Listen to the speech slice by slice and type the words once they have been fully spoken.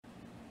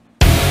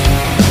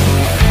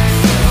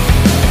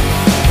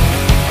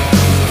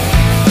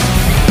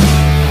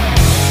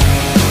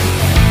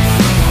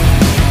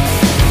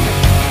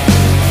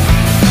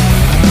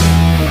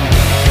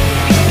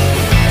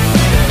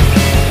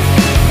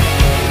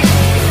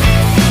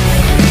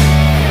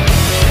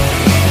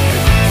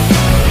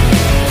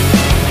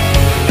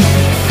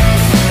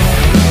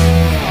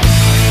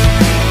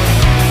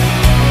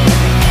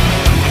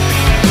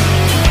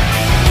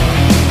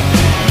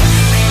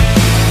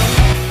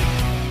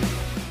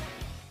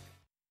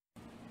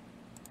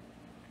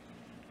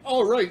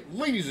All right,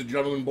 ladies and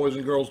gentlemen, boys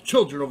and girls,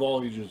 children of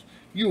all ages,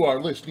 you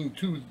are listening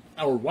to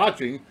or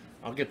watching,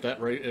 I'll get that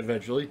right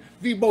eventually,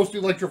 the most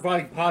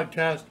electrifying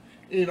podcast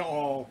in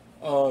all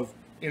of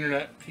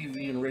internet,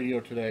 TV, and radio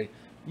today.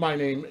 My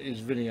name is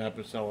Vinny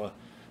Apicella,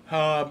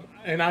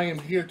 and I am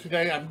here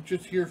today. I'm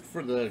just here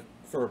for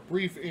a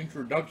brief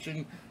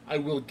introduction. I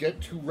will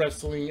get to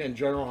wrestling and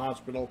General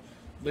Hospital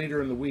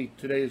later in the week.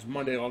 Today is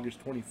Monday,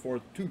 August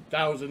 24th,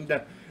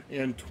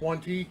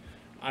 2020.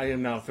 I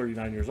am now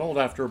 39 years old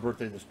after a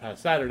birthday this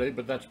past Saturday,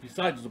 but that's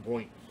besides the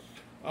point.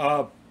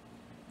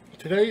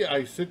 Today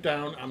I sit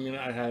down.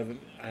 I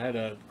had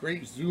a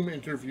great Zoom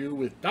interview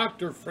with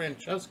Dr.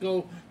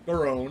 Francesco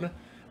Barone,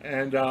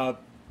 and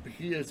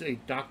he is a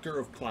doctor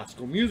of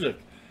classical music.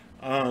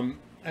 And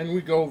we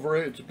go over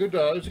it. It's a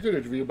good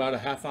interview, about a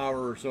half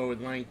hour or so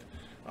in length.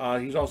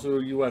 He's also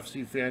a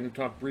UFC fan. We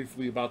talked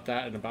briefly about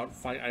that and about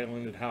Fight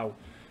Island and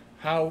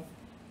how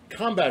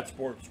combat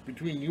sports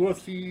between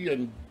UFC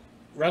and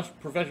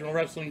professional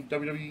wrestling,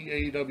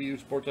 WWE, AEW,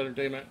 sports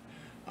entertainment,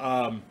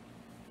 have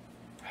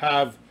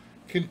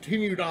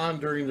continued on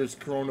during this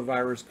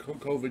coronavirus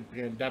COVID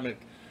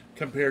pandemic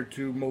compared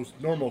to most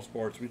normal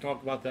sports. We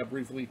talked about that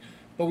briefly,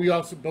 but we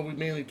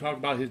mainly talked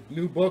about his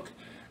new book,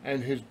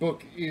 and his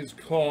book is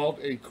called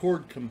A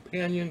Chord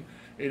Companion.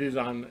 It is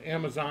on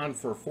Amazon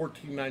for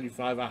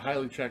 $14.95. I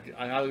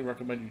highly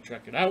recommend you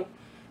check it out.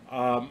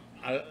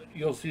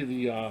 You'll see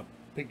the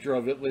picture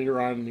of it later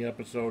on in the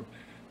episode.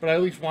 But I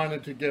at least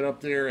wanted to get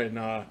up there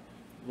and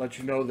let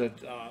you know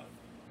that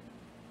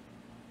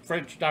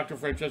Dr.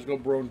 Francesco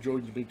Barone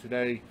joins me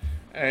today,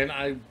 and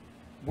I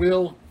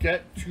will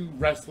get to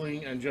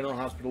wrestling and General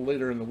Hospital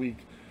later in the week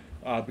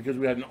because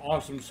we had an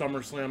awesome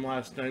SummerSlam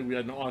last night. We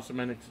had an awesome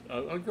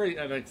a great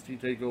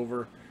NXT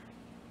takeover,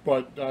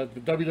 but the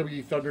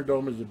WWE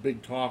Thunderdome is a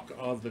big talk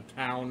of the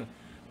town,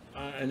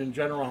 and in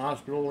General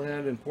Hospital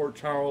land in Port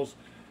Charles,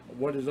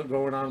 what is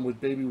going on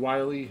with Baby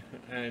Wiley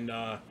and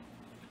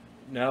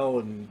Nell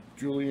and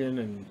Julian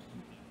and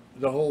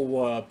the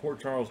whole Port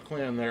Charles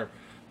clan there.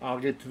 I'll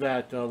get to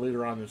that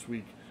later on this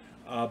week.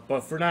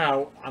 But for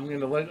now, I'm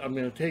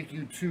gonna take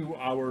you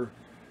to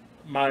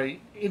my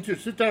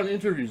sit-down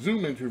interview,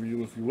 Zoom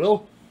interview, if you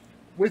will,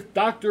 with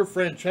Dr.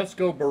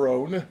 Francesco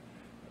Barone,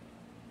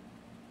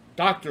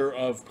 Doctor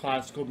of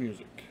Classical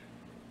Music.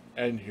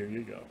 And here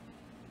you go.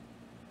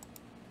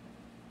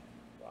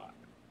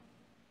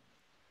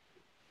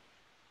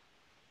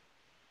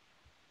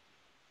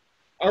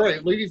 All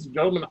right, ladies and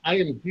gentlemen, I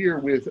am here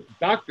with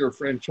Dr.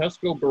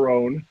 Francesco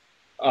Barone.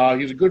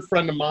 He's a good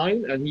friend of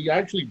mine, and he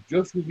actually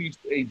just released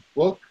a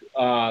book,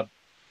 an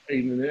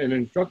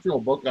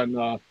instructional book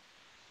on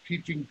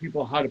teaching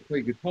people how to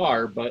play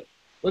guitar. But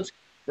let's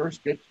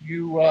first get to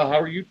you. How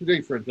are you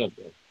today,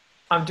 Francesco?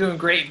 I'm doing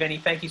great, Vinny.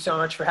 Thank you so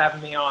much for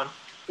having me on.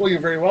 Well,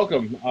 you're very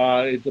welcome.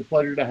 It's a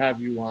pleasure to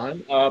have you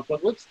on.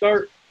 But let's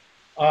start.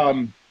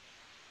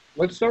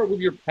 Let's start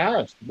with your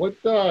past.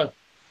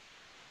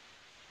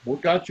 What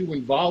got you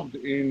involved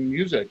in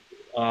music?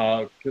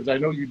 Because I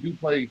know you do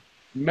play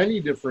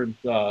many different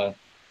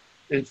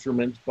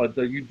instruments, but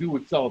you do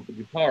excel at the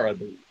guitar, I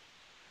believe.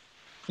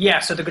 Yeah,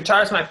 so the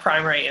guitar is my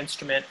primary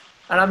instrument,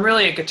 and I'm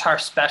really a guitar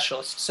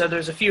specialist. So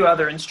there's a few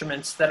other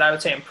instruments that I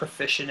would say I'm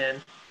proficient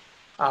in,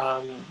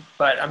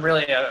 but I'm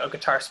really a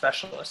guitar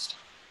specialist.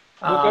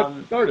 What got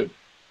you started?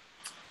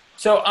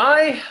 So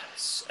I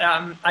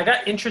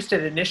got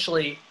interested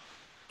initially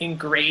in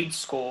grade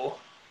school.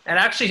 And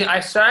actually,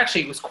 I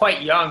was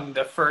quite young,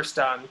 the first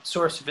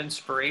source of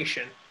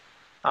inspiration.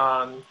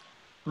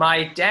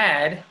 My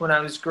dad, when I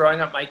was growing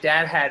up, my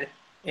dad had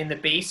in the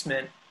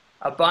basement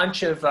a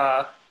bunch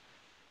of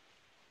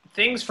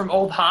things from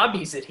old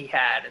hobbies that he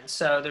had. And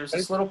so there was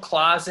this little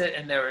closet,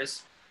 and there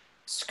was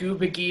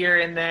scuba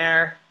gear in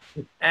there.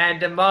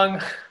 And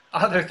among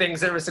other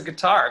things, there was a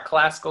guitar, a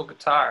classical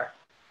guitar.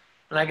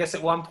 And I guess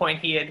at one point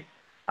he had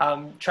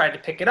tried to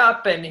pick it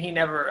up, and he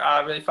never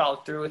really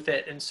followed through with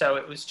it, and so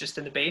it was just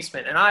in the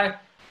basement. And I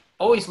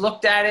always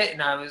looked at it,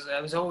 and I was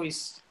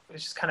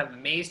just kind of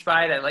amazed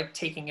by it. I liked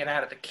taking it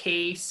out of the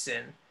case,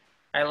 and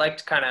I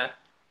liked kind of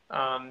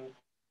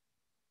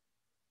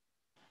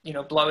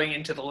blowing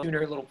into the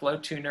little blow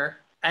tuner.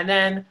 And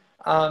then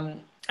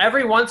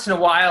every once in a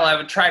while I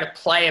would try to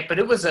play it, but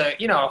it was a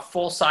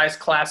full-size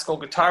classical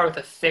guitar with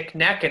a thick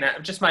neck, and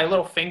just my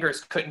little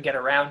fingers couldn't get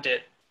around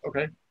it.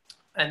 Okay.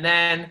 And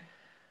then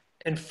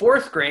in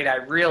fourth grade, I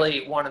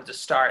really wanted to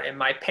start, and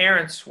my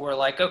parents were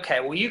like, okay,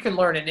 well, you can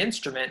learn an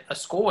instrument, a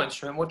school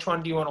instrument. Which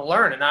one do you want to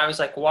learn? And I was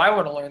like, well, I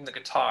want to learn the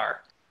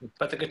guitar.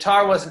 But the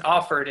guitar wasn't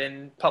offered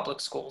in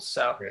public schools.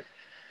 So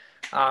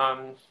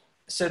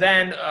so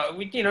then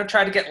we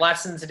tried to get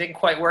lessons. It didn't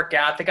quite work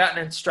out. They got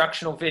an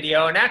instructional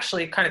video, and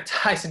actually it kind of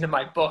ties into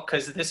my book,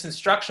 because this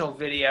instructional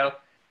video,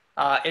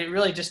 it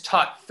really just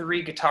taught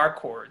 3 guitar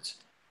chords,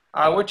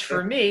 which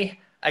for me,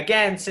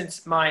 again,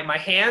 since my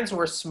hands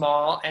were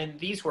small and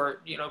these were,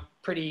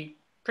 pretty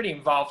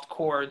involved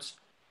chords,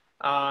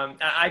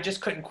 I just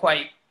couldn't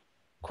quite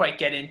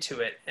get into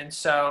it. And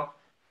so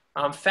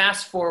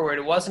fast forward,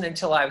 it wasn't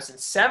until I was in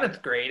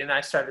 7th grade and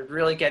I started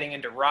really getting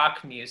into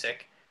rock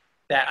music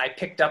that I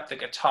picked up the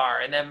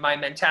guitar. And then my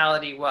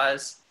mentality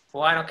was,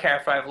 well, I don't care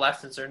if I have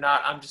lessons or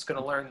not. I'm just going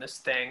to learn this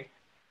thing.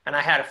 And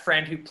I had a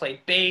friend who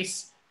played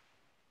bass,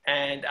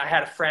 and I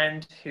had a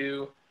friend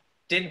who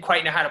didn't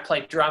quite know how to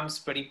play drums,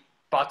 but he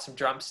bought some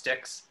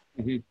drumsticks.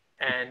 Hmm.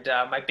 And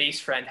my bass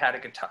friend had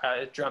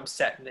a drum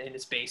set in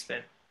his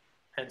basement.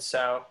 And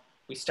so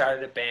we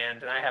started a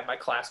band, and I had my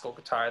classical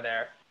guitar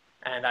there.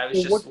 And I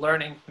was So just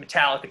learning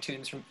Metallica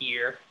tunes from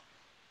ear.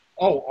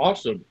 Oh,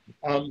 awesome.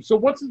 So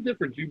what's the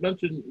difference? You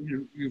mentioned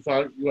you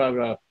thought you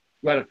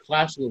had a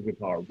classical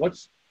guitar.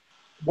 What's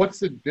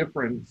the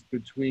difference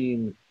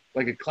between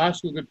like a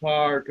classical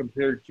guitar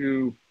compared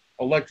to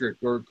electric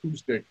or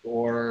acoustic,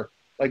 or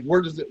like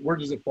where does it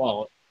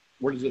fall?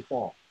 Where does it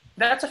fall?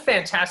 That's a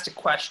fantastic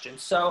question.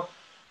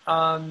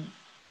 Um,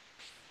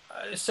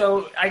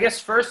 so I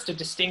guess first to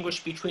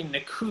distinguish between an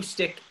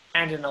acoustic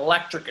and an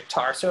electric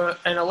guitar. So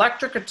an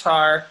electric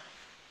guitar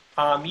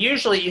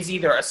usually is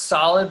either a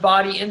solid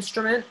body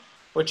instrument,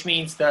 which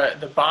means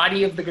the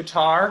body of the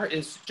guitar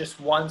is just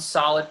one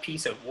solid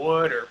piece of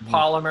wood or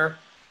polymer,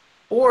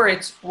 or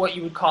it's what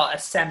you would call a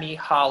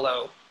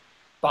semi-hollow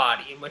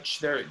body, in which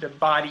the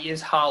body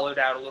is hollowed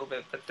out a little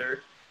bit, but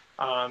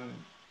um,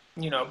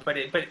 but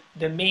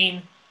the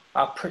main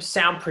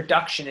sound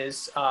production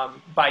is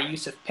by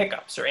use of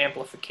pickups or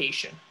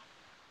amplification.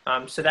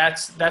 So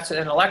that's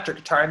an electric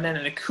guitar, and then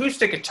an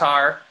acoustic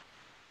guitar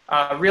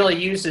really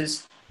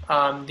uses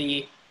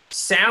the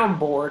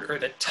soundboard or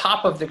the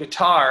top of the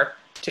guitar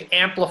to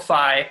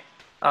amplify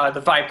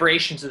the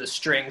vibrations of the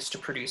strings to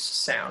produce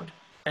sound.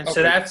 And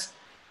so that's,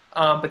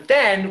 but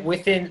then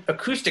within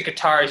acoustic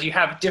guitars, you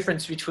have a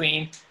difference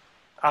between,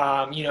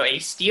 a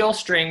steel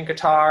string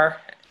guitar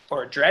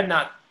or a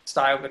dreadnought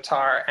style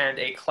guitar and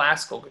a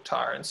classical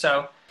guitar. And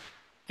so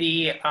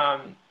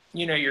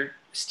your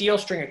steel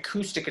string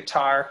acoustic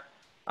guitar,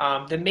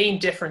 the main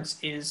difference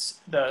is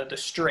the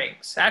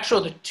strings.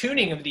 Actually, the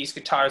tuning of these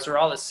guitars are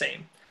all the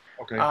same.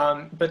 Okay.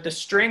 But the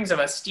strings of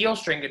a steel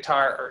string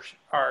guitar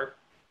are,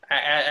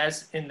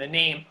 as in the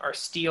name, are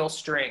steel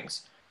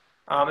strings.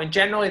 And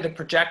generally the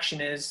projection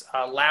is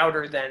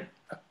louder than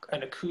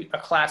a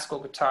classical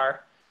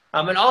guitar.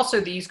 And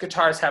also these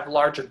guitars have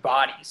larger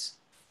bodies.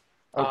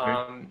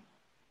 Okay.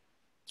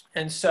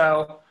 And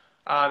so,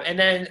 and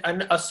then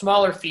a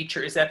smaller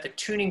feature is that the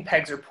tuning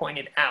pegs are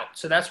pointed out.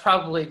 So that's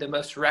probably the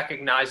most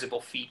recognizable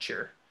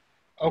feature.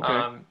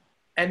 Okay.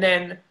 And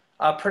then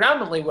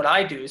predominantly what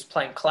I do is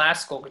playing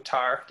classical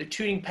guitar. The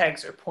tuning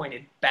pegs are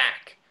pointed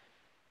back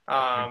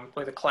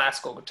with a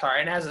classical guitar,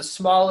 and has a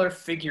smaller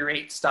figure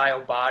eight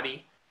style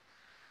body.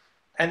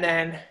 And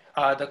then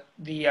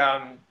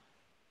the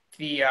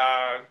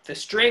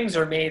strings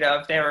are made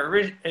of,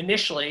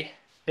 initially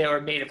they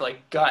were made of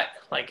like gut,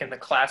 like in the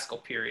classical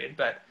period,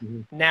 but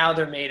now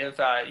they're made of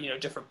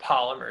different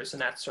polymers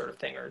and that sort of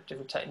thing, or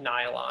different type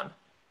nylon.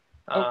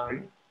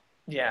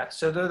 Yeah,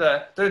 so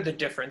they're the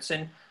difference.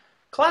 And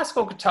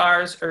classical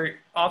guitars are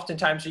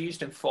oftentimes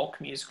used in folk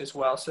music as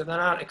well, so they're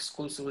not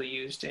exclusively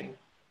used in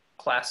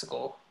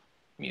classical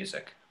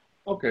music.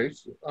 Okay.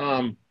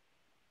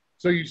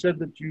 So you said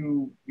that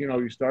you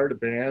started a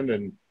band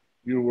and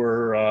you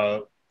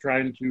were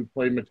trying to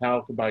play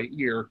Metallica by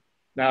ear.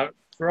 Now,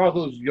 for all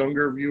those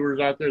younger viewers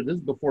out there, this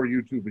is before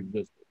YouTube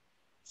existed.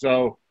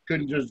 So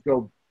couldn't just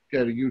go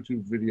get a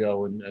YouTube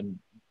video and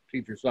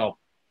teach yourself.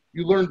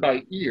 You learned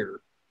by ear.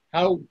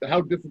 How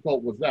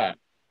difficult was that?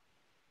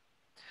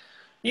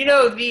 It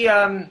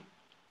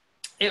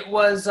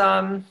was,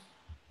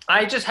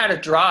 I just had a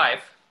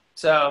drive.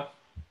 So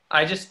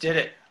I just did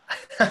it.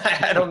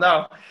 I don't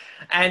know.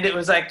 And it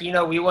was like,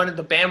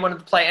 the band wanted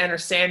to play Enter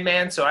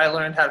Sandman. So I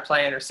learned how to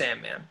play Enter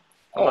Sandman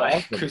on my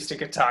Awesome. acoustic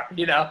guitar,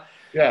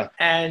 Yeah.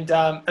 And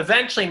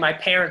eventually my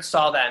parents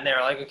saw that and they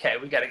were like, okay,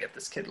 we got to get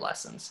this kid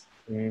lessons.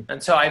 Mhm.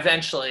 And so I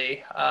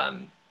eventually,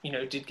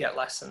 did get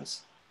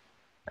lessons.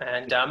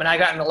 And I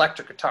got an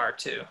electric guitar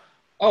too.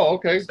 Oh,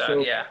 okay. So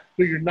yeah.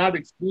 So you're not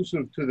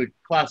exclusive to the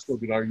classical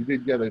guitar. You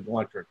did get an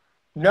electric.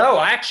 No,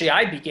 actually,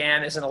 I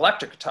began as an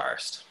electric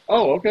guitarist.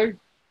 Oh, okay.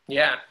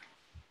 Yeah.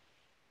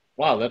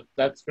 Wow,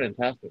 that's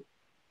fantastic.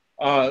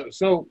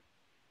 So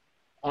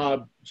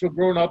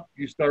growing up,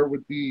 you start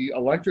with the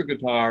electric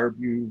guitar.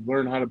 You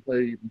learn how to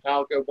play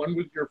Metallica. When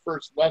was your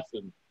first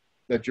lesson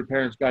that your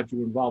parents got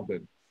you involved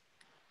in?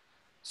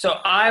 So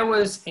I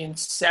was in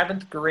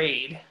 7th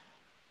grade,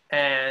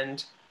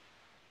 and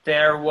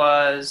there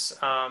was,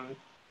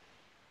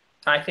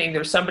 I think there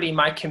was somebody in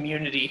my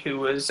community who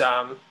was,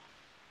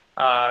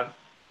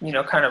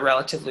 kind of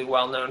relatively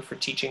well known for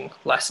teaching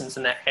lessons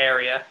in that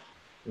area.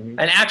 Mm-hmm.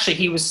 And actually,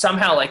 he was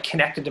somehow like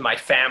connected to my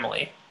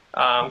family,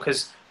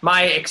 because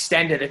my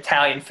extended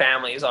Italian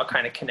family is all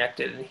kind of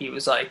connected. And he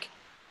was like,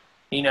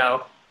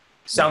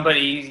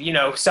 somebody,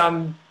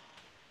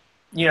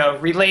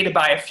 related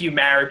by a few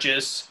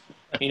marriages.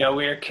 We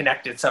were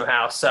connected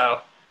somehow.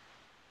 So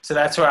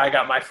that's where I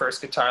got my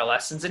first guitar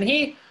lessons. And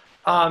he,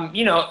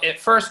 at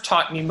first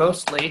taught me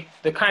mostly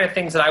the kind of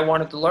things that I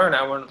wanted to learn.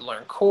 I wanted to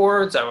learn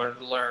chords. I wanted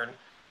to learn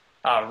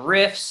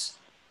riffs.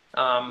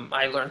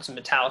 I learned some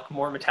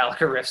more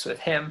Metallica riffs with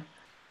him.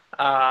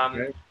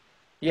 Okay.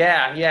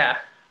 Yeah, yeah.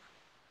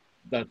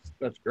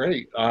 That's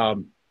great.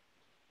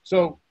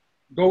 So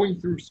going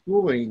through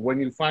schooling, when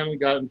you finally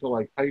got into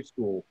like high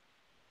school,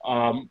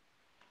 um,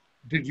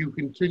 did you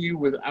continue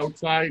with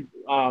outside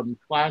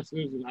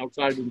classes and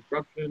outside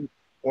instruction,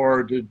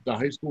 or did the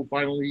high school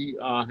finally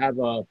have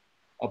a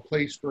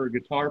place for a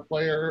guitar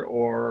player,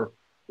 or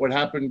what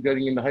happened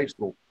getting into high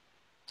school?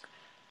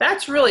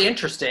 That's really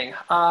interesting.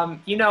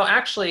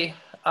 Actually,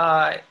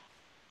 uh,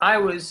 I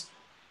was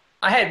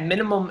I had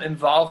minimum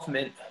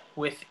involvement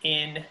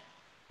within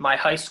my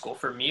high school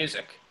for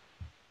music.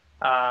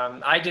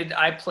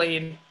 I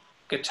played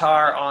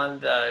guitar on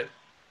the,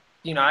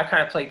 I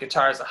kind of played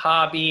guitar as a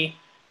hobby.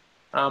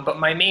 But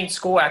my main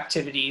school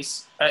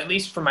activities, at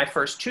least for my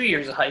first 2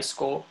 years of high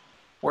school,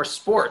 were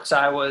sports.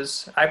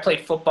 I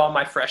played football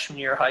my freshman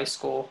year of high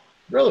school.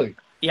 Really?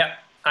 Yep.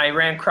 I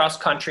ran cross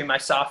country my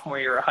sophomore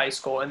year of high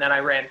school, and then I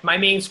ran. My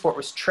main sport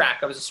was track.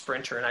 I was a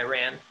sprinter, and I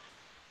ran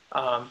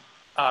um,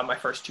 my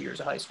first 2 years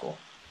of high school.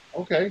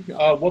 Okay.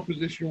 What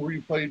position were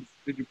you played?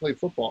 Did you play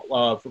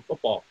football for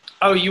football?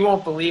 Oh, you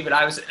won't believe it.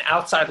 I was an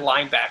outside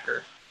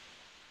linebacker.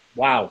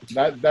 Wow,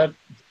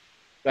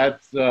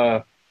 that's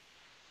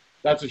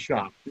that's a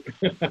shock.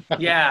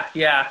 Yeah,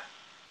 yeah.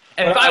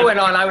 And if But I went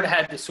on, I would have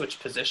had to switch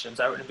positions.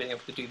 I wouldn't have been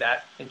able to do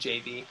that in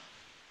JV.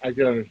 I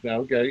can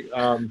understand. Okay.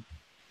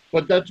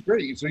 But that's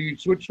great. So you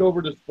switched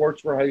over to sports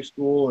for high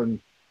school, and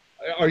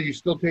are you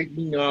still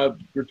taking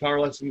guitar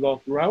lessons all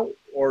throughout,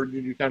 or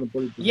did you kind of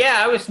put it to?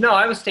 Yeah, I was no,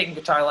 I was taking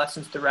guitar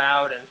lessons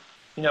throughout and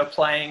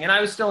playing, and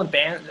I was still in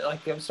band,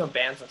 like I was still in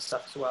bands and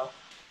stuff as well.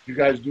 You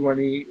guys do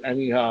any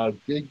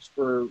gigs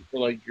for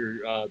like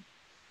your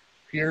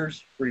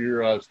peers for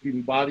your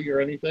student body or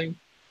anything?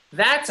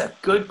 That's a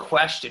good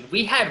question.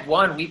 We had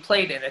one. We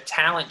played in a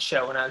talent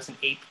show when I was in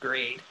eighth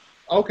grade,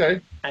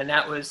 Okay. and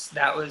that was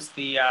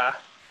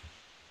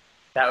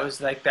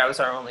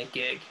our only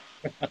gig.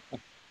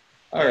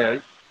 All Yeah.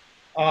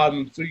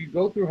 right. So you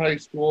go through high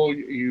school,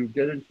 you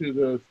get into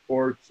the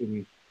sports,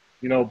 and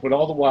but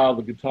all the while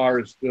the guitar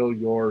is still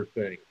your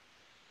thing.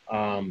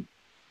 Um,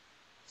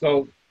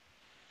 so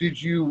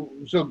did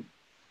you? So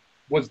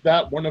was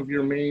that one of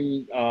your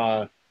main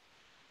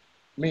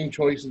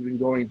choices in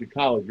going to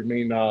college? Your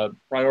main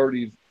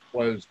priorities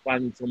was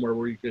finding somewhere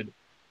where you could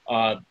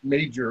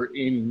major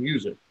in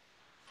music.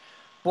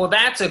 Well,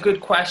 that's a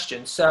good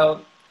question.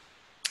 So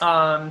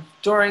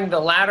during the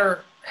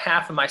latter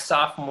half of my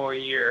sophomore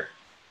year,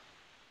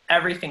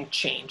 everything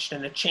changed,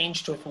 and it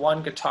changed with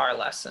one guitar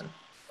lesson.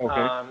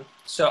 Okay.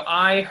 So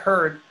I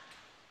heard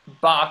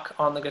Bach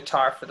on the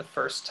guitar for the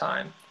first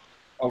time,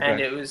 and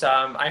Okay. it was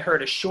I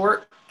heard a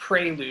short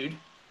prelude,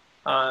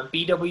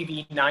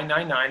 BWV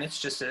 999. It's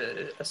just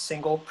a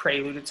single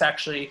prelude. It's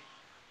actually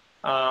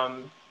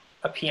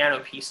a piano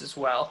piece as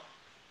well,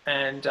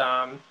 and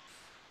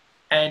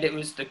and it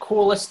was the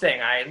coolest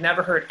thing. I had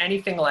never heard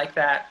anything like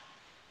that.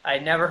 I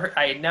had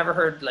never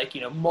heard like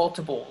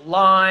multiple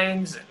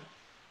lines and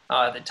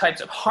the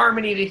types of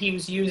harmony that he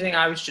was using.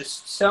 I was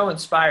just so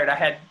inspired. I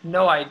had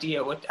no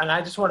idea what, and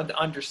I just wanted to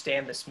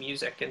understand this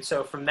music. And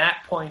so from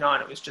that point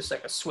on, it was just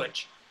like a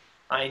switch.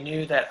 I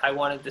knew that I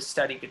wanted to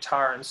study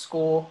guitar in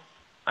school.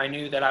 I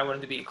knew that I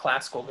wanted to be a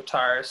classical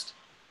guitarist,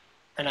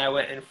 and I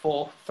went in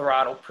full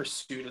throttle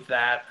pursuit of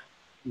that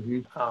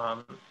Hmm.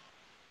 um,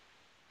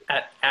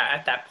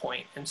 at that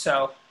point. And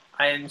so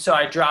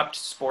I dropped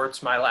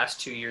sports my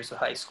last 2 years of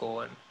high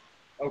school, and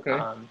Okay.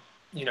 um,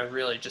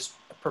 really just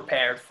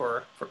prepared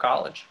for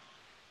college.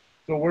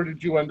 So where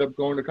did you end up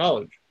going to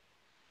college?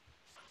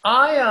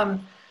 I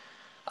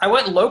I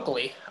went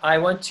locally. I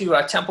went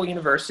to Temple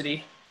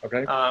University,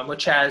 Okay.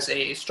 which has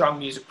a strong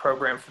music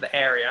program for the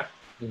area,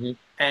 Hmm.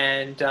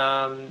 and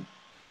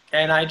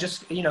I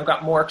just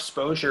got more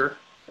exposure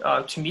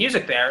to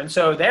music there. And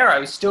so there, I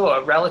was still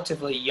a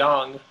relatively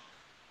young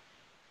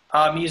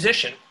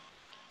musician.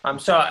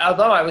 So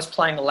although I was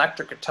playing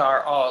electric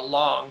guitar all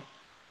along,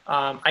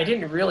 I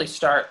didn't really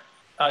start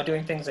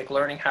doing things like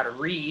learning how to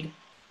read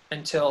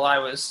until I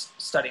was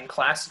studying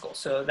classical.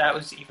 So that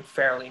was even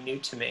fairly new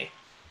to me.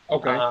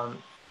 Okay.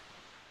 Um,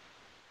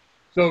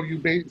 So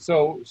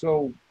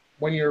so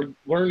when you're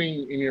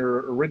learning in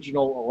your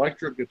original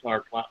electric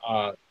guitar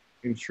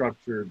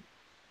instructor,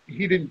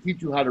 he didn't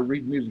teach you how to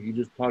read music. He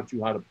just taught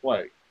you how to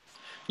play.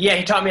 yeah,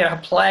 he taught me how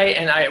to play,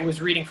 and I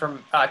was reading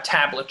from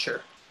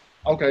tablature.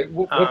 Okay.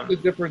 What's Um, the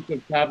difference of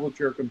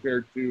tablature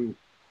compared to,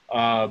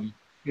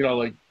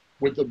 like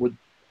with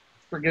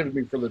forgive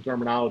me for the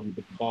terminology,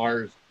 but the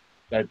bars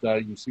that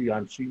you see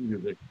on sheet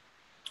music.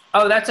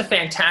 oh, that's a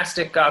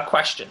fantastic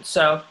question.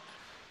 So,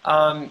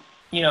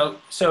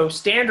 so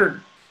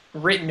standard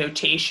written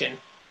notation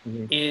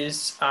Hmm.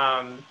 is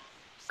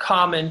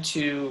common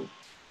to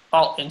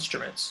all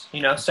instruments.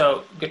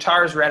 So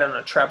guitar is read on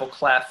a treble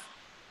clef,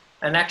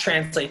 and that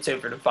translates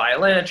over to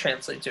violin, it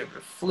translates over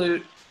to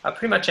flute,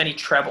 pretty much any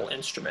treble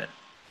instrument.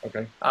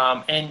 Okay.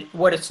 And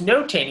what it's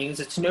notating is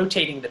it's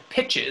notating the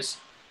pitches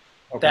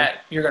Okay.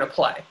 that you're going to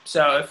play.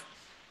 So if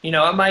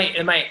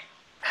it might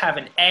have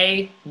an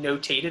A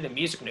notated in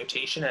music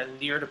notation,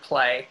 and you're to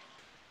play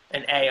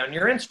an A on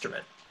your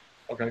instrument.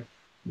 Okay.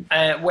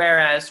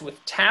 Whereas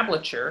with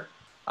tablature,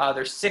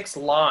 there's 6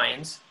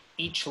 lines.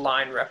 Each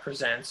line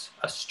represents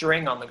a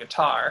string on the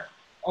guitar,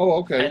 Oh,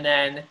 okay. and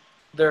then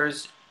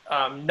there's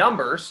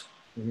numbers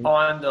Hmm.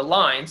 on the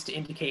lines to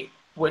indicate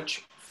which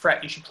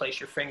fret you should place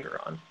your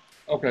finger on.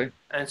 Okay.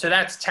 And so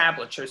that's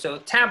tablature. So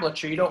with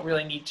tablature, you don't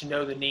really need to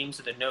know the names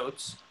of the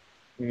notes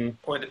Hmm.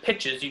 or the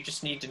pitches. You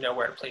just need to know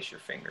where to place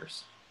your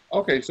fingers.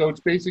 Okay. So it's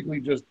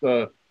basically just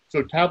so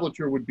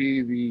tablature would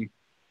be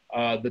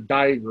the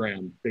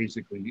diagram,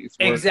 basically. It's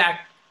where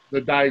Exact.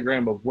 the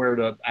diagram of where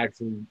to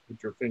actually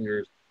put your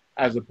fingers,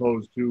 as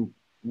opposed to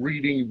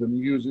reading the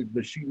music,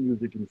 the sheet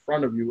music in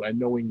front of you, and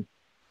knowing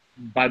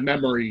by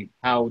memory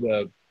how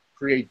to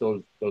create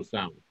those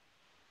sounds.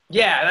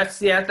 Yeah,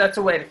 that's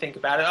a way to think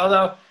about it.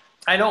 Although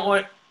I don't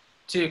want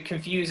to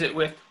confuse it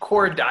with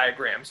chord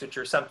diagrams, which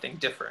are something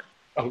different.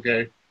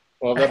 Okay,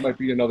 well that might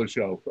be another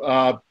show.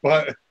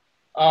 But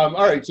all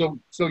right,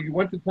 so you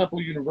went to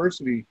Temple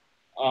University.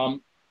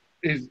 Um,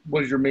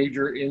 was your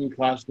major in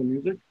classical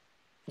music?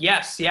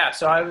 Yes, yeah.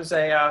 So I was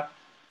a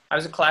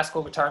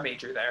classical guitar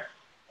major there.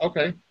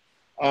 Okay,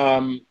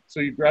 so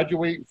you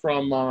graduate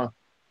from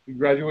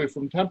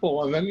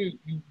Temple, and then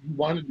you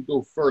wanted to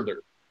go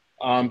further.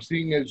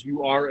 Seeing as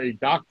you are a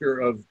doctor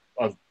of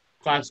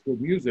classical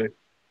music,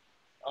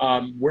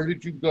 where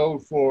did you go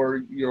for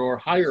your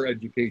higher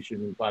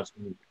education in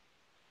classical music?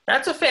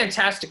 That's a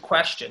fantastic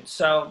question.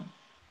 So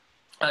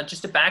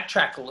just to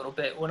backtrack a little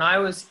bit, when I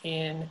was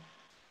in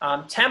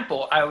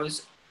Temple, I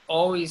was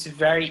always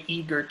very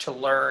eager to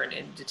learn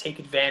and to take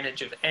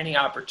advantage of any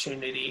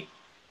opportunity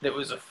that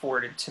was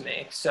afforded to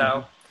me. Hmm.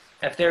 So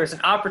if there was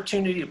an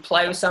opportunity to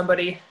play with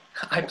somebody,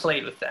 I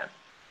played with them.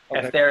 If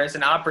Okay, there is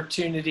an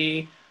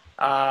opportunity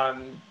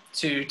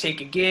to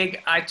take a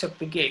gig, I took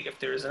the gig. If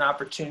there was an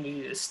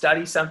opportunity to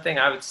study something,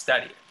 I would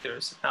study. If there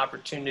was an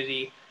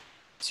opportunity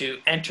to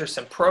enter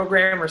some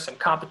program or some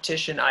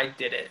competition, I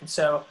did it. And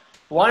so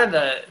one of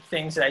the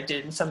things that I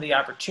did and some of the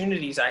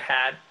opportunities I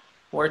had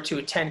were to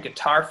attend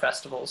guitar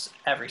festivals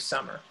every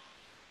summer.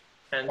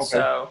 And okay,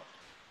 so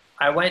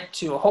I went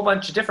to a whole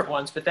bunch of different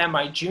ones, but then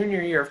my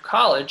junior year of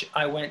college,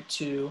 I went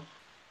to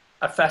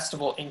a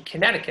festival in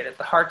Connecticut at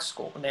the Hart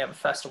School, and they have a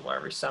festival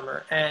every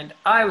summer. And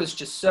I was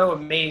just so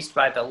amazed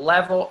by the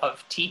level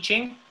of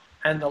teaching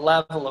and the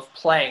level of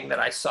playing that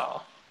I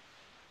saw.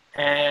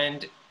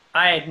 And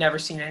I had never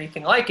seen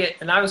anything like it,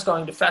 and I was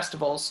going to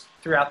festivals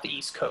throughout the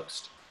East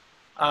Coast.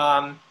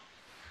 Um,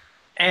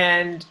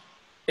 and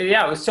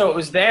yeah, it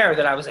was there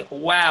that I was like,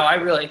 wow, I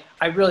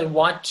really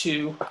want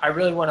to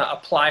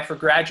apply for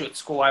graduate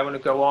school. I want to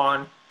go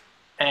on,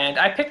 and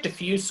I picked a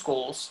few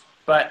schools,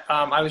 but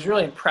I was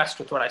really impressed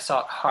with what I saw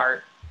at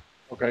Hart.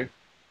 okay.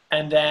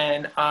 And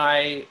then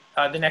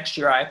the next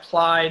year I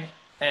applied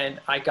and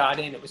I got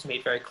in. It was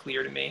made very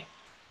clear to me,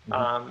 Mhm.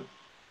 um,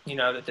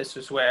 that this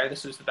was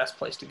the best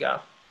place to go.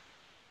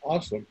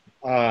 Awesome.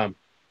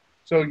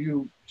 So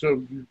you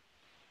so you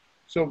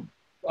so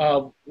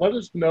let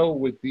us know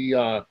with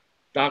the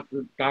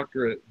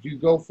doctorate. Do you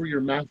go for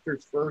your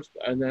master's first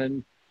and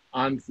then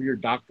on for your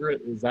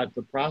doctorate? Is that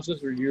the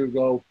process, or do you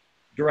go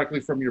directly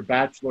from your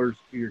bachelor's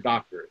to your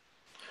doctorate?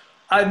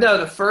 No,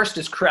 the first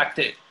is correct.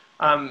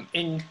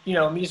 In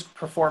music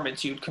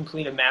performance, you'd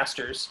complete a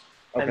master's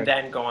and Okay.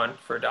 then go on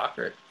for a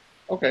doctorate.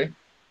 Okay.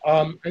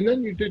 And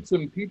then you did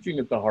some teaching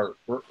at the Hart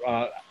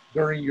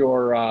during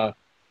your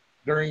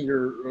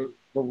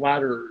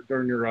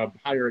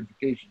higher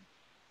education.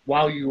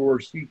 While you were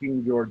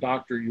seeking your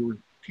doctor, you were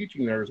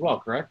teaching there as well,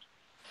 correct?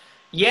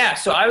 Yeah,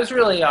 so I was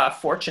really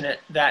fortunate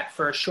that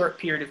for a short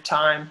period of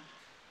time,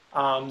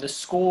 the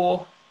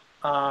school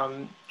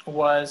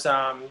was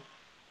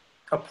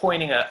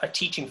appointing a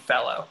teaching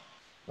fellow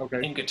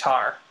Okay. in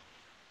guitar.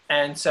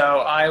 And so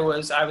I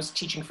was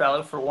teaching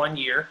fellow for 1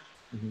 year,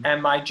 Hmm.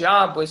 and my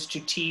job was to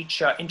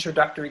teach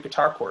introductory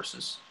guitar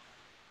courses.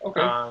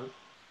 Okay. Um,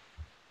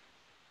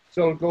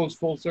 So it goes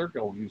full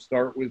circle. You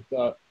start with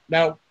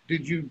now.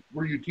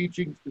 Were you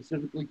teaching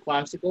specifically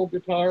classical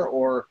guitar,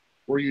 or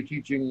were you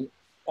teaching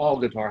all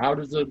guitar? How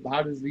does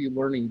the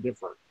learning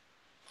differ?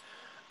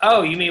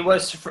 oh, you mean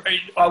what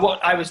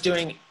I was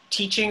doing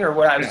teaching or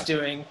what I was Yeah.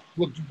 doing?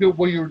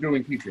 What you were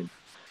doing teaching?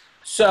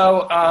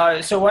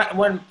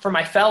 When for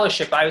my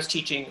fellowship, I was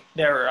teaching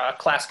their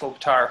classical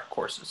guitar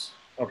courses.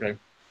 Okay.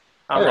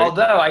 All right.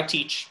 Although I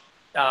teach,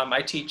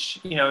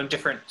 in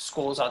different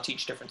schools. I'll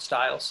teach different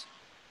styles.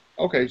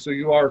 Okay. So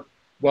you are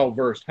well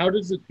versed. How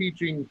does the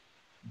teaching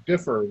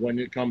differ when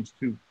it comes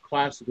to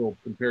classical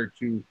compared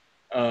to,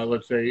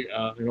 let's say,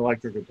 an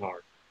electric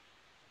guitar?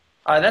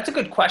 That's a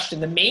good question.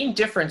 The main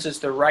difference is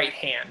the right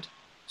hand.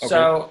 Okay.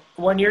 So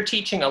when you're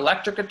teaching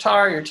electric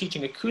guitar, you're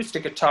teaching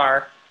acoustic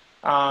guitar.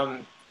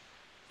 Um,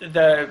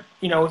 the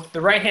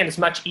right hand is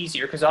much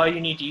easier because all you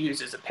need to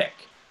use is a pick.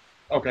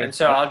 Okay. And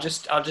so I'll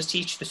just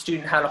teach the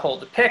student how to hold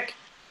the pick,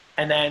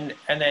 and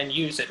then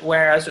use it.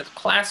 Whereas with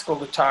classical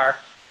guitar,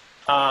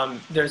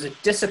 there's a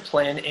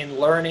discipline in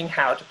learning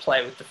how to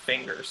play with the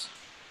fingers,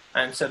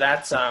 and so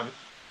that's a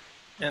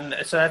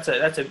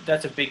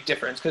big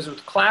difference because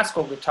with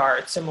classical guitar,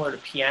 it's similar to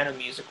piano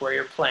music where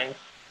you're playing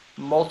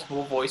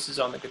multiple voices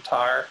on the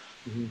guitar.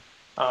 Hmm.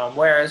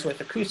 Whereas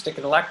with acoustic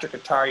and electric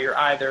guitar, you're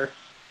either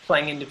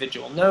playing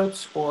individual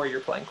notes or you're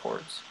playing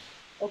chords.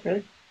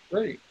 Okay,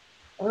 great.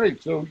 All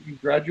right, so you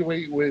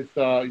graduate with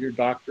your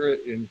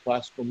doctorate in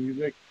classical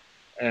music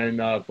and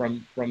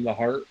from the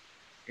Heart,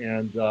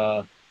 and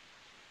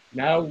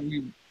now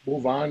we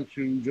move on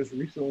to just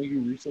recently. You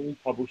recently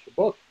published a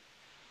book,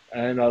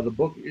 and the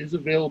book is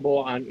available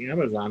on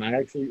Amazon. I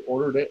actually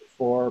ordered it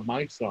for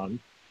my son,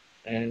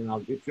 and I'll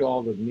get you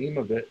all the name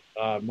of it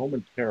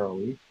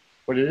momentarily.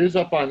 But it is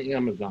up on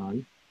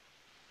Amazon,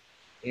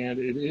 and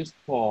it is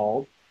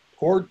called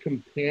Chord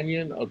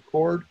Companion,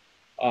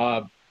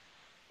 uh,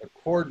 a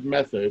chord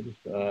method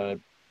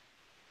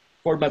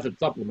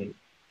supplement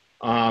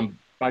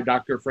by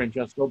Dr.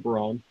 Francesco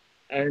Barone.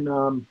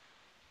 And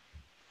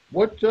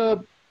what uh,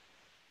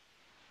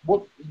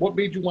 what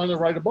made you want to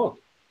write a book?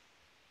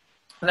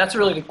 And that's a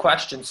really good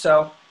question.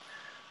 So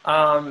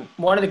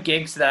one of the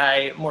gigs that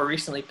I more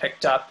recently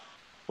picked up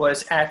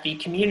was at the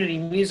Community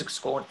Music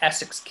School in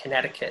Essex,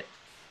 Connecticut.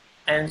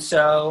 And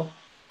so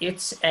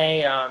it's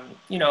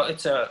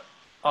it's a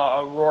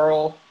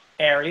rural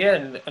area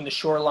in the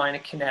shoreline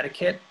of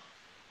Connecticut,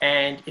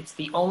 and it's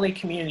the only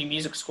community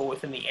music school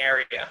within the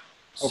area.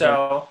 Okay.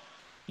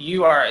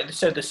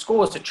 So the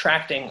school is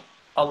attracting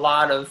a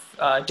lot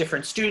of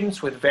different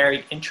students with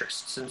varied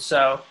interests, and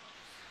so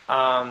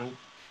um,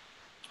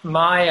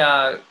 my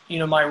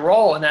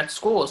role in that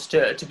school is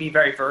to be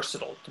very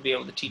versatile, to be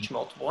able to teach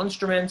multiple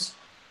instruments,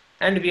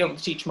 and to be able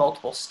to teach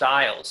multiple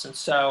styles. And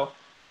so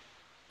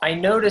I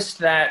noticed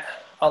that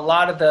a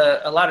lot of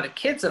the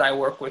kids that I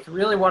work with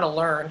really want to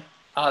learn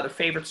their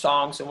favorite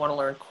songs and want to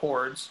learn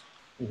chords.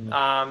 Hmm.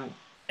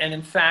 And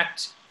in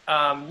fact,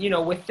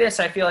 with this,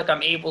 I feel like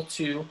I'm able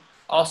to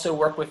also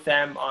work with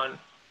them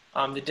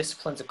on the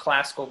disciplines of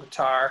classical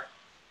guitar,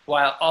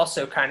 while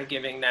also kind of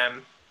giving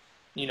them,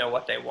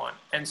 what they want.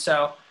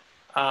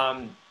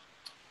 Um,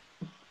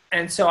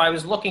 and so I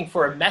was looking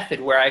for a method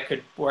where I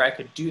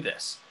could do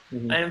this.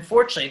 Hmm. And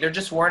unfortunately, there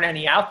just weren't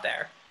any out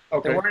there. There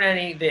Okay. weren't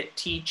any that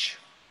teach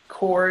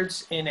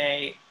chords in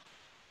a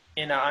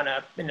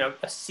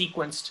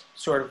sequenced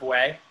sort of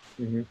way.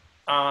 Hmm.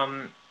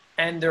 Um,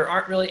 and there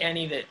aren't really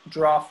any that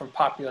draw from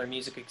popular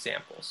music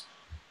examples.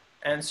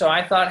 And so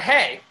I thought,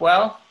 hey,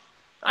 well,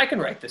 I can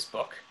write this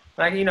book.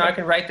 I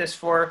can write this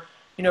for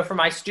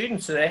my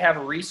students, so they have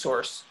a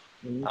resource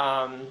Hmm.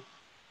 um,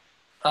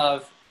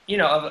 of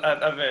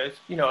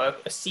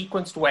a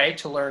sequenced way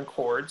to learn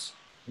chords.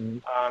 Hmm.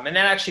 And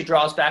that actually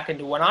draws back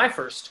into when I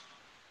first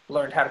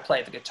learned how to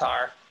play the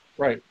guitar.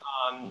 Right.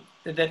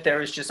 That there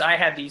was just I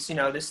had these,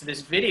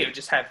 this video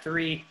just had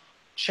three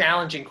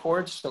challenging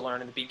chords to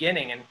learn in the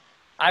beginning, and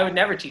I would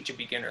never teach a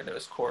beginner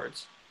those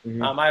chords.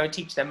 Hmm. I would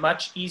teach them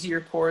much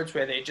easier chords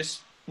where they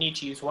just need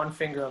to use one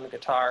finger on the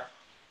guitar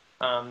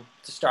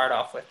to start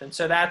off with. And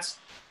so that's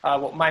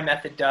what my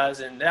method does,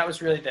 and that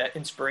was really the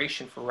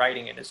inspiration for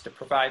writing it, is to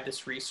provide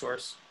this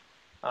resource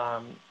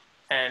um,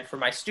 and for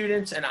my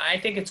students. And I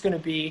think it's going to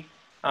be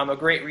a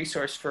great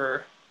resource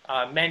for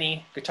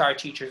many guitar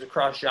teachers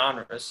across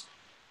genres,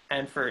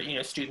 and for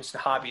students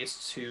and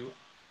hobbyists who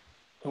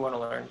want to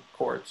learn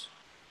chords.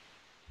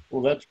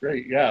 Well, that's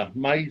great. Yeah,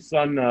 my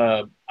son,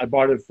 I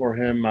bought it for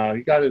him.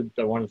 He got it,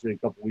 I want to say, a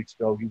couple weeks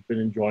ago. He's been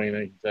enjoying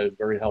it. He said it's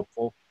very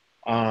helpful.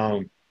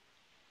 Um,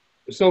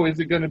 so, is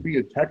it going to be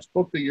a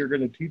textbook that you're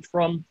going to teach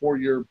from for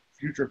your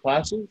future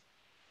classes?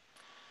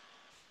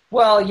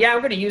 Well, yeah, I'm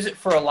going to use it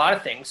for a lot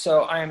of things.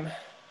 So I'm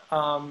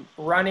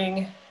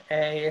running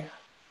a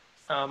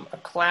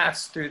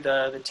class through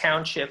the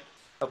township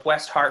of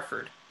West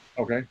Hartford,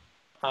 Okay.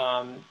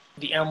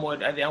 the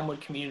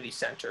Elmwood Community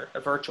Center, a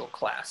virtual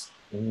class.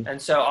 Hmm.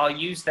 And so I'll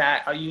use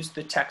that. I'll use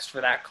the text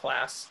for that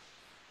class,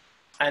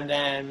 and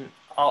then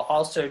I'll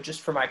also,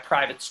 just for my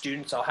private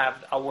students,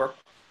 I'll work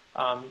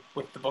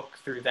with the book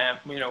through them.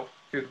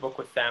 Through the book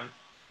with them.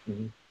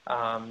 Hmm.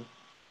 Um,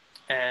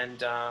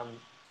 and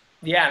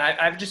Yeah, and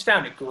I've just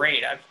found it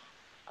great.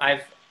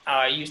 I've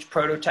used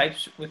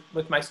prototypes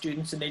with my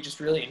students, and they just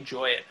really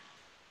enjoy it.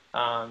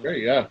 Um,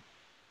 Great. Yeah.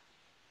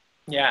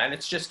 yeah, and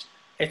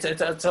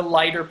it's a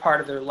lighter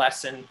part of their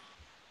lesson.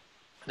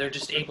 They're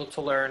just able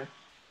to learn,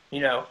 you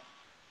know,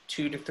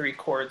 2 to 3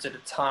 chords at a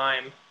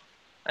time,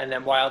 and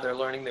then while they're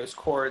learning those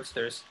chords,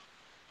 there's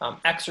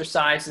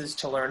exercises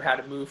to learn how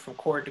to move from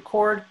chord to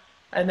chord,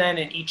 and then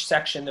in each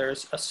section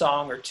there's a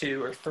song or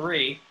two or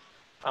three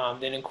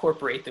that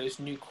incorporate those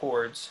new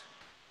chords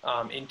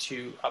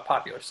into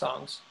popular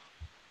songs.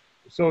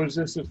 So, is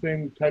this the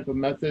same type of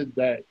method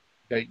that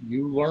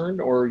you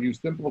learned, or are you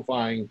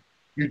simplifying?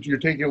 You're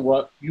taking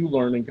what you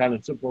learned and kind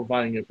of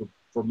simplifying it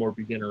for more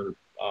beginner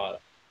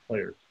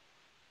players.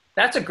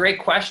 That's a great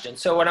question.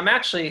 So what I've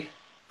actually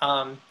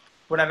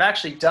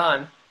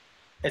done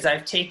is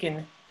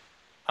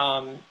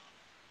um,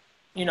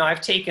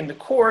 I've taken the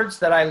chords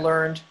that I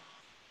learned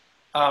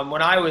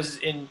when I was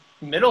in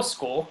middle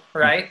school,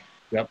 right?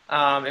 Yep.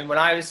 And when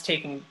I was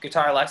taking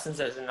guitar lessons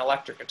as an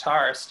electric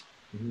guitarist,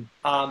 Hmm.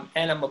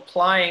 and I'm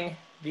applying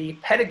the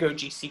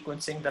pedagogy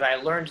sequencing that I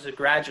learned as a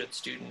graduate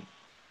student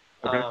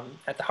Okay.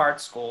 at the Hart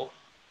School,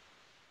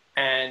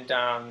 and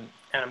I'm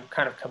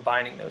kind of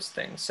combining those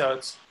things. So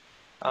it's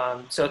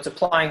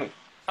applying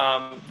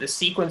the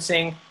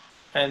sequencing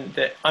and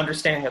the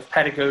understanding of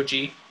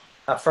pedagogy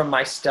from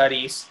my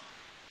studies,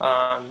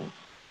 um,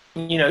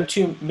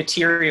 to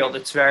material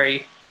that's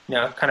very,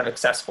 kind of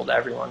accessible to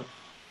everyone.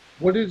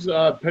 What is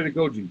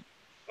pedagogy?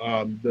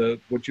 The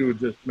what you had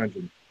just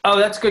mentioned. Oh,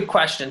 that's a good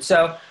question.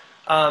 So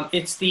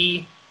it's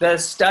the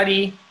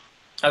study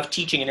of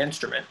teaching an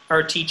instrument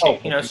or teaching. Oh,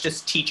 okay. It's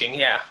just teaching.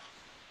 Yeah.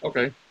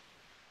 Okay.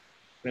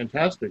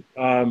 Fantastic.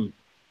 Well,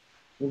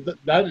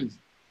 that is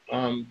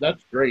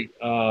that's great.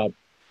 So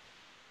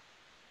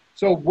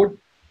what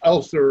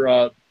else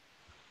are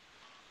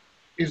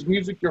is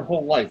music your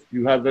whole life? Do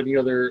you have any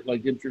other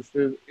like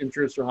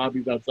interests or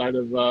hobbies outside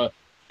of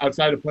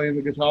playing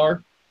the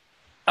guitar?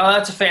 Oh,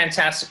 that's a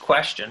fantastic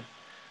question.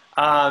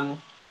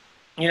 Um,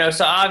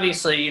 so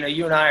obviously,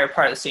 you and I are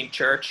part of the same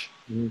church,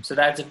 Hmm. so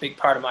that's a big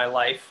part of my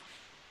life.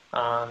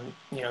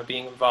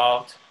 Being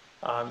involved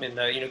in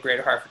the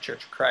Greater Hartford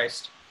Church of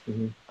Christ,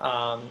 Hmm.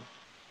 um,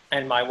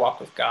 and my walk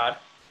with God.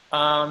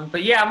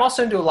 But yeah, I'm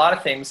also into a lot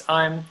of things.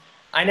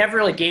 I never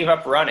really gave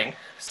up running.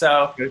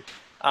 So Okay.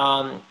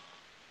 um,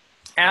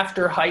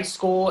 after high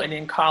school and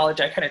in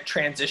college, I kind of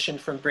transitioned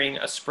from being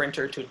a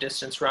sprinter to a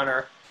distance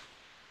runner,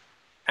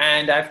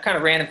 and I've kind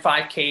of ran in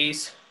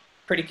 5Ks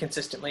pretty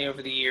consistently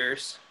over the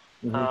years.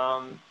 Hmm.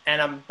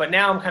 But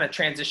now I'm kind of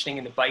transitioning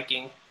into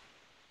biking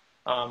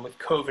with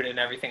COVID and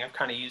everything. I've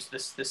kind of used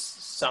this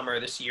summer,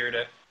 this year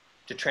to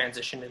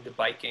transition into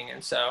biking,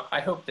 and so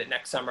I hope that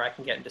next summer I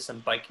can get into some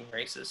biking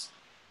races.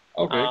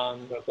 Okay.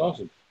 Um, That's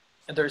awesome.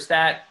 and there's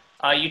that.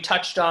 You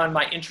touched on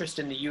my interest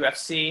in the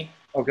UFC.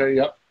 Okay.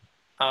 Yep.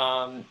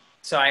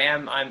 So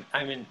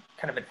I'm in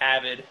kind of an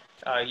avid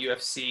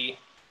UFC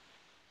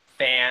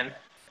fan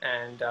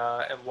and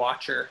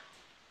watcher.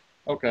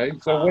 Okay.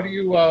 So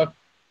Um,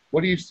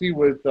 what do you see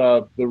with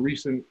the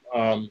recent?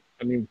 I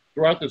mean,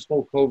 throughout this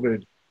whole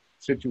COVID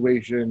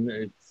situation,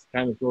 it's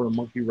kind of thrown a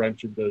monkey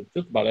wrench into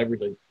just about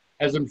everything.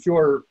 As I'm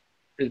sure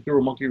it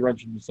threw a monkey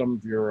wrench into some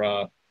of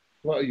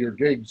your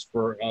gigs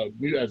for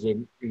as a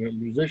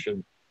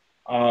musician.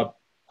 Uh,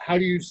 how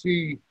do you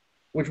see?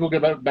 Which we'll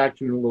get back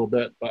to in a little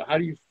bit. But how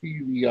do you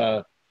see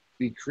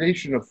the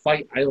creation of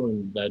Fight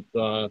Island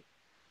that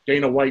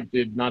Dana White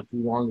did not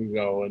too long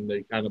ago, and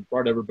they kind of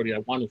brought everybody. I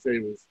want to say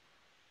it was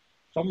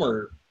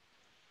somewhere.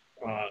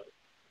 I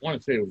want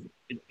to say it was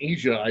in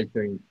Asia. I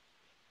think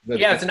that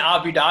yeah, it's in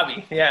Abu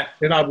Dhabi. Yeah.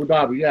 in Abu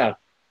Dhabi, yeah,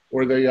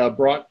 where they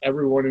brought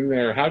everyone in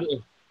there. How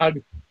did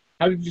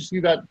how did you see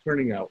that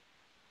turning out?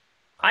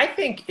 I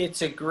think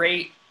it's a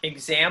great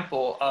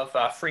example of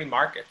free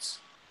markets.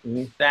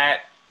 Hmm.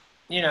 That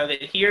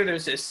that here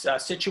there's this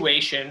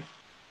situation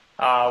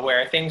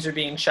where things are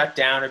being shut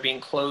down or being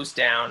closed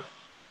down,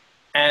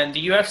 and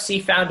the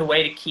UFC found a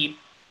way to keep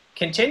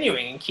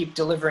continuing and keep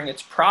delivering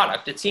its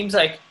product. It seems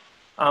like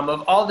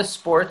of all the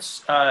sports,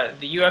 the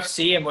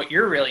UFC and what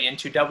you're really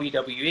into,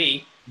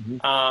 WWE,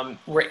 Hmm.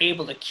 were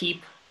able to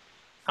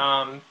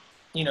um,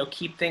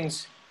 keep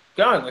things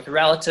going with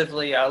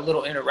relatively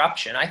little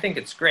interruption. I think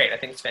it's great. I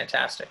think it's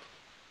fantastic.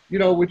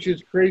 Which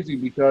is crazy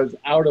because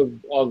out of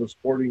all the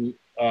sporting,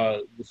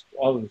 all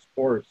of the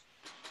sports,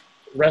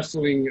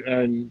 wrestling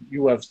and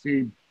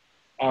UFC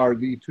are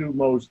the two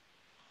most.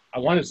 I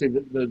want to say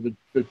the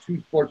two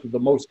sports with the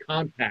most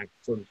contact,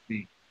 so to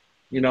speak.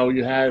 You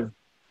have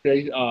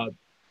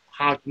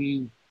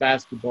hockey,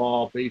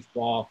 basketball,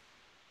 baseball.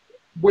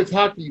 With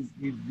hockey,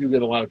 you do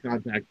get a lot of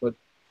contact, but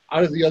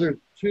out of the other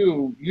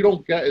two, you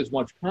don't get as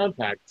much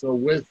contact. So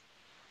with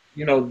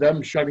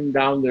them shutting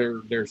down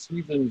their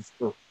seasons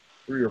for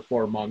 3 or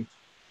 4 months,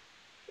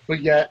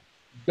 but yet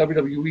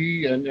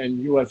WWE and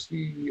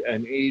UFC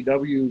and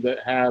AEW that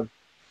have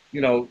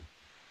you know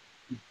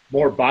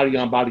more body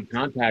on body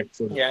contact,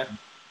 so Yeah,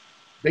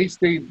 they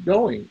stayed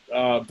going.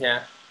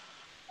 yeah.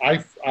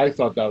 I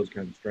thought that was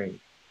kind of strange,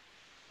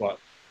 but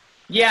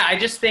Yeah, I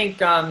just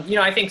think,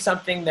 I think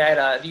something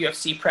that the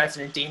UFC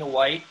president Dana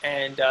White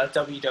and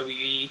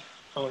WWE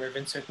owner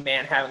Vince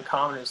McMahon have in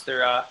common is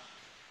they're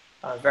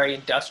very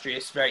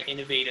industrious, very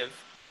innovative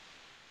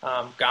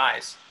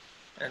guys.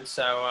 And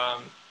so,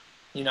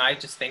 I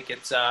just think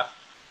it's,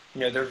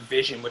 their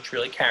vision which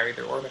really carry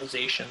their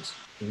organizations.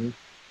 mhm,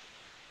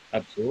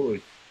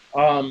 absolutely.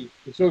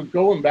 So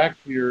going back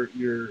to your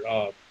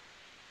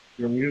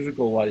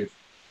musical life,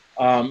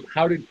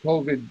 how did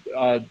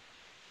COVID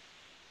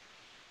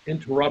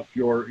interrupt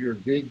your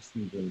gig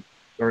season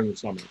during the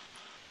summer?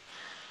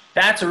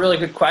 That's a really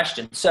good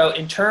question. So,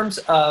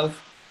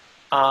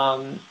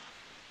 um,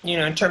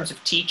 in terms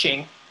of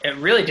teaching, it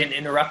really didn't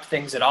interrupt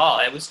things at all.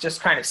 It was just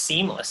kind of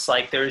seamless.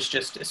 Like there was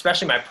just,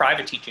 especially my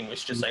private teaching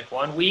was just like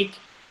one week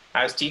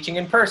I was teaching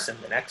in person,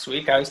 the next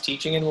week I was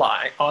teaching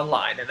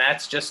online, and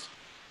that's just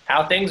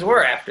how things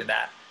were after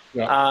that.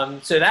 Yeah.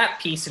 So that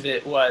piece of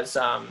it was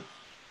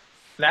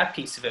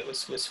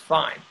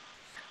fine.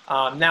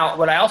 Now,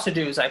 what I also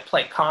do is I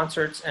play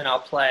concerts and I'll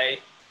play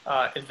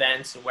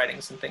events and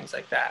weddings and things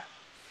like that,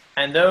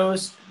 and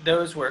those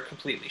were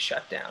completely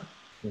shut down.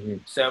 Hmm.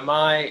 So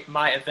my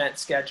event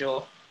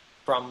schedule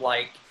from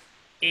like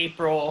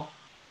April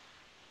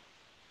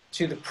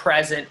to the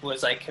present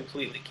was like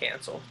completely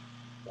canceled.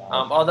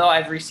 Wow. Although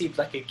I've received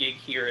like a gig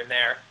here and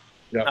there,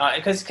 Yeah.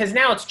 because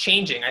now it's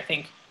changing. I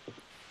think,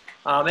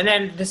 and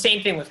then the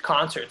same thing with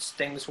concerts.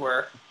 Things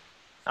were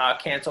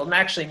canceled. And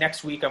actually,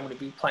 next week I'm going to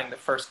be playing the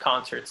first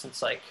concert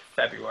since like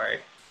February.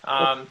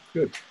 Oh, Um,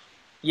 good.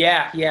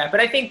 yeah, yeah. But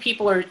I think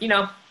people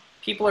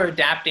are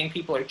adapting,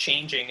 people are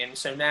changing, and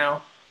so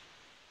now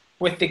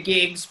with the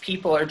gigs,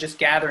 people are just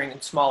gathering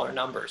in smaller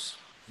numbers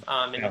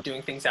Yeah. and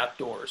doing things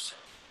outdoors.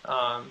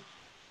 Um,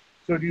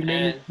 So do you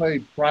mainly and play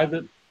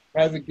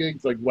private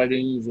gigs like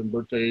weddings and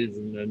birthdays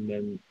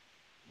and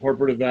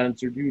corporate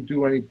events, or do you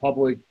do any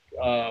public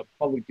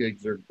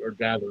gigs or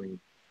gatherings?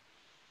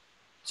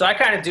 so I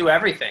kind of do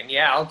everything.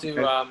 Yeah, Okay.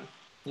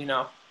 you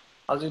know,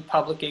 I'll do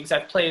public gigs.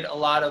 I've played a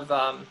lot of,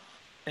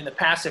 in the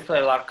past, I've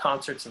played a lot of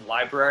concerts in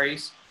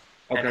libraries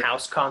and Okay.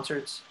 house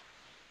concerts.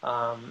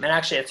 And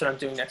actually, that's what I'm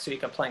doing next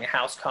week. I'm playing a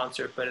house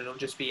concert, but it'll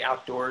just be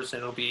outdoors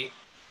and it'll be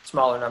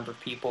smaller number of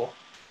people.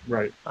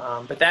 Right.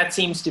 But that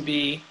seems to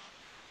be,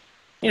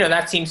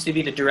 that seems to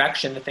be the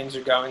direction that things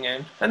are going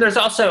in. And there's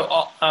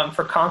also,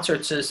 for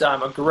concerts, is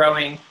a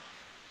growing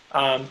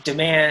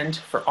demand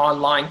for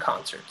online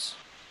concerts.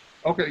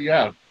 Okay.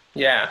 Yeah.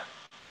 Yeah.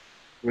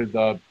 With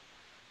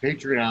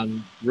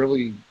Patreon,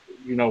 really,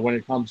 when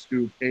it comes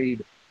to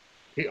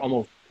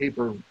almost pay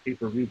per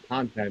view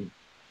content,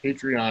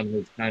 Patreon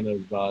has kind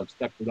of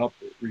stepped it up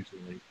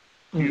recently.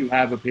 Do Mm. you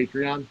have a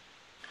Patreon?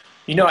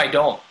 I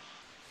don't.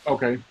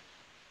 Okay.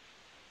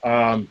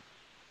 Um,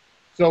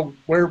 so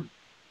where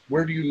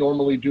do you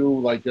normally do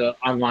like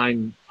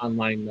online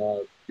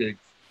gigs?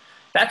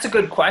 That's a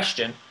good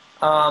question.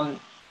 Um,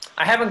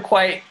 I haven't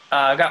quite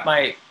got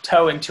my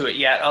toe into it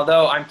yet,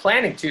 although I'm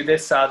planning to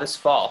this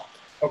fall.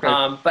 Okay.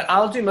 But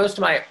I'll do most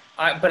of my.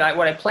 What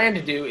I plan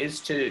to do is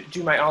to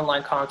do my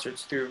online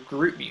concerts through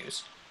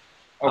GroupMuse,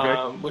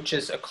 Okay. which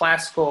is a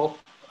classical,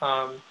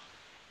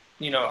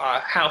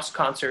 house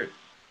concert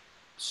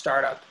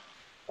startup.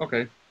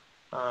 Okay.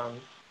 Um,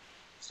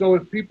 So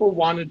if people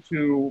wanted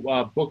to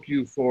book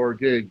you for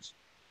gigs,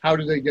 how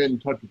do they get in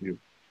touch with you?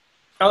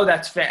 oh,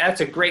 that's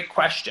a great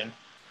question.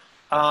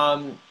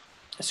 Um,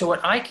 so what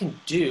I can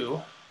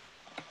do,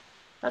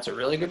 that's a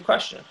really good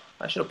question.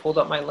 I should have pulled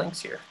up my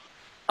links here.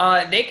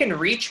 They can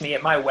reach me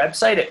at my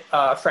website at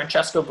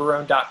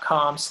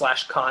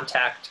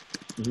francescobarone.com/contact.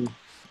 Hmm.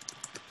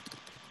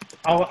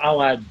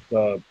 I'll add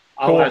Cool.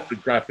 the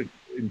graphic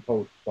in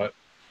post, but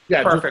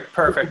yeah, just Perfect.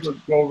 Perfect.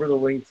 go over the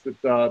links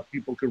that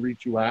people could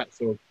reach you at.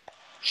 So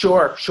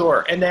Sure.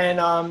 Sure. And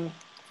then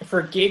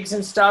for gigs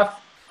and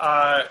stuff,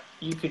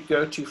 you could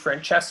go to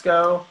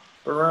Francesco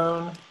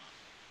Barone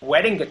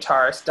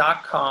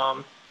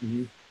weddingguitarist.com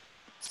mhm.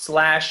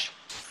 slash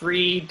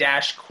free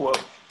dash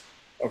quote.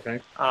 Okay.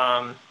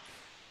 Um,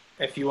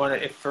 if you want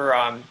to, if for,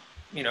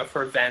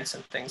 for events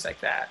and things like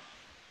that.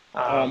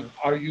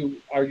 Are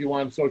you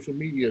on social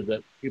media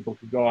that people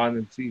could go on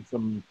and see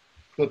some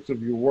clips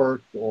of your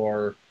work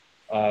or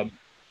um,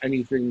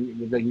 anything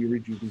that they can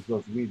reach you through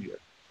social media?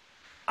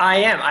 I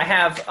am. I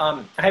have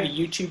a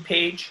YouTube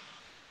page,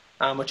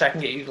 which I can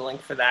get you the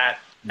link for that.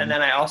 And Mhm.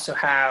 then I also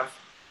have,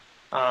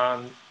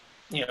 um,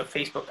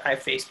 Facebook. I have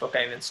Facebook.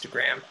 I have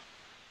Instagram,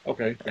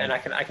 Okay. Yeah. and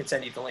I can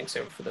send you the links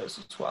over for those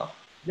as well.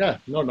 Yeah.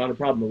 No, not a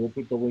problem. We'll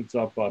put the links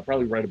up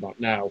probably right about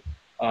now.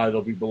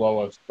 They'll be below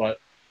us. But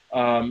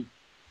um,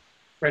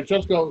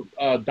 Francesco,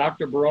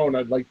 Dr. Barone,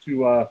 I'd like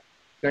to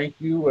thank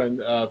you and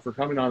for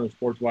coming on the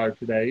Sports Wire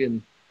today.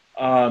 And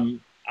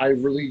I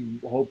really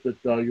hope that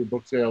your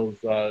book sales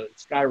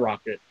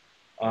skyrocket.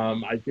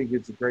 I think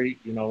it's great.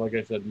 Like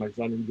I said, my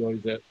son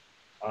enjoys it.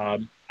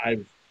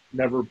 I've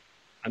never,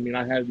 I mean,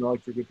 I had an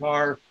electric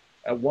guitar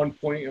at one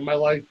point in my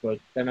life, but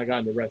then I got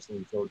into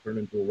wrestling, so it turned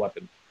into a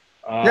weapon.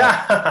 Uh,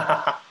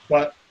 Yeah.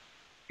 but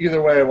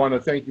either way, I want to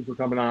thank you for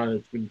coming on.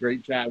 It's been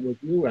great chatting with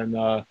you, and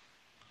I'll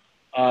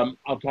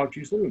talk to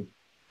you soon.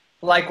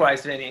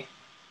 Likewise, Vinny.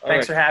 All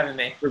Thanks right. for having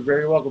me. You're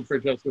very welcome,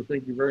 Francesco.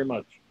 Thank you very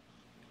much.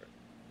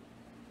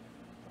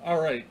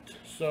 All right.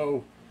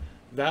 So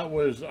that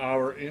was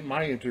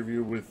my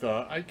interview with.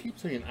 I keep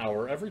saying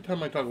hour every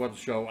time I talk about the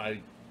show.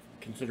 I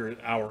consider it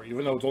hour,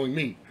 even though it's only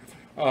me.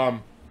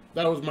 Um,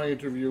 that was my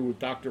interview with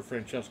Dr.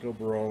 Francesco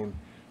Barone,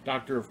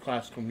 Doctor of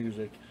Classical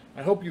Music.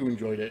 I hope you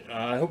enjoyed it.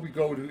 I hope you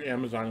go to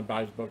Amazon and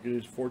buy his book. It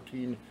is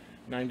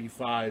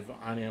 $14.95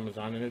 on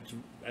Amazon,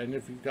 and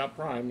if you've got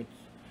Prime,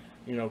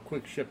 it's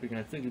quick shipping.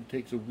 I think it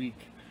takes a week,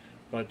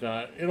 but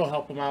it'll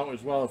help them out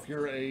as well if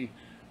you're a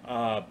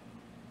uh,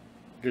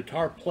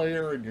 guitar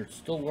player and you're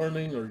still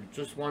learning or you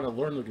just want to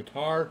learn the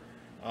guitar.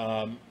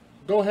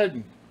 Go ahead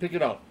and pick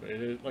it up.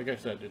 Like I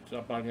said, it's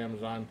up on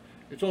Amazon.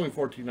 It's only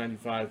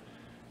 $14.95.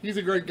 He's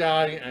a great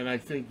guy, and I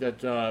think that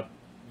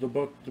the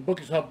book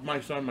has helped my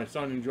son. My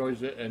son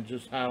enjoys it, and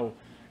just how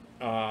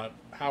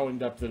in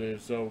depth it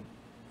is. So,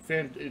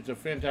 it's a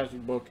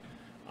fantastic book.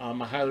 I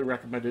highly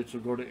recommend it. So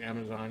go to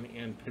Amazon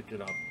and pick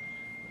it up,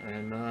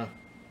 and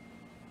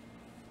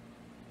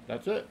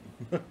that's it.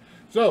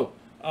 So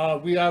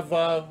We have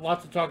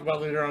lots to talk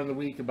about later on in the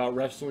week about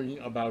wrestling,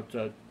 about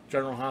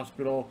General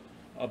Hospital,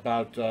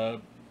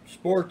 about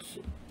sports,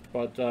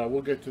 but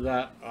we'll get to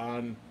that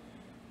on,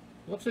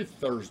 let's say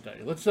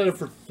Thursday. Let's set it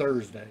for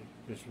Thursday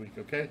this week,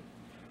 okay?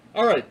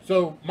 All right,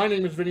 so my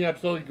name is Vinny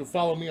Apsell. You can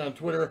follow me on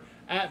Twitter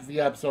at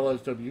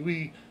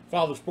VApsellSWE.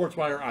 Follow the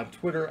SportsWire on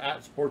Twitter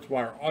at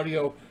SportsWire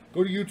Audio.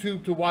 Go to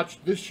YouTube to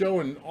watch this show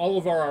and all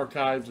of our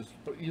archives,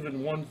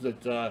 even ones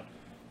that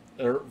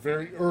are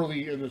very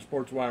early in the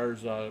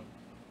SportsWire's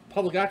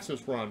public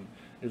access run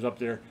is up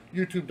there.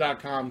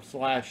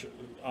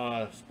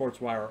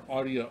 YouTube.com/SportsWire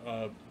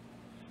Audio,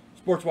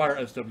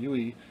 SportsWire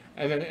SWE,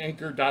 and then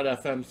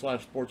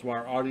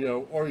Anchor.fm/SportsWire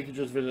Audio, or you can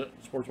just visit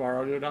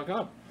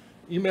SportsWireAudio.com.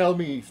 Email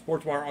me,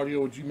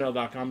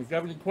 SportsWireAudio@gmail.com. If you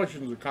have any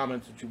questions or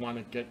comments that you want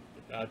to get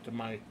to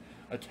my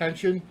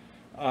attention,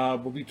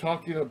 we'll be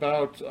talking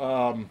about.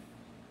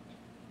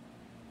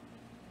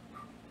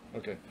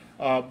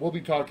 We'll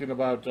be talking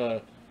about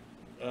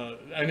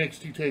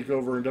NXT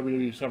Takeover and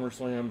WWE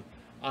SummerSlam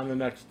on the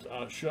next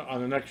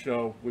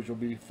show, which will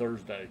be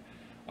Thursday.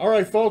 All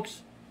right,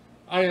 folks.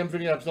 I am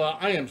Vinny Apsell.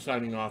 I am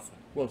signing off.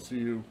 We'll see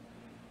you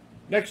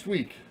next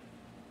week,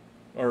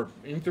 or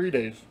in 3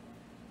 days,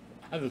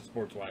 on the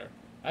Sports Wire.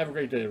 Have a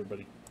great day,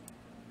 everybody.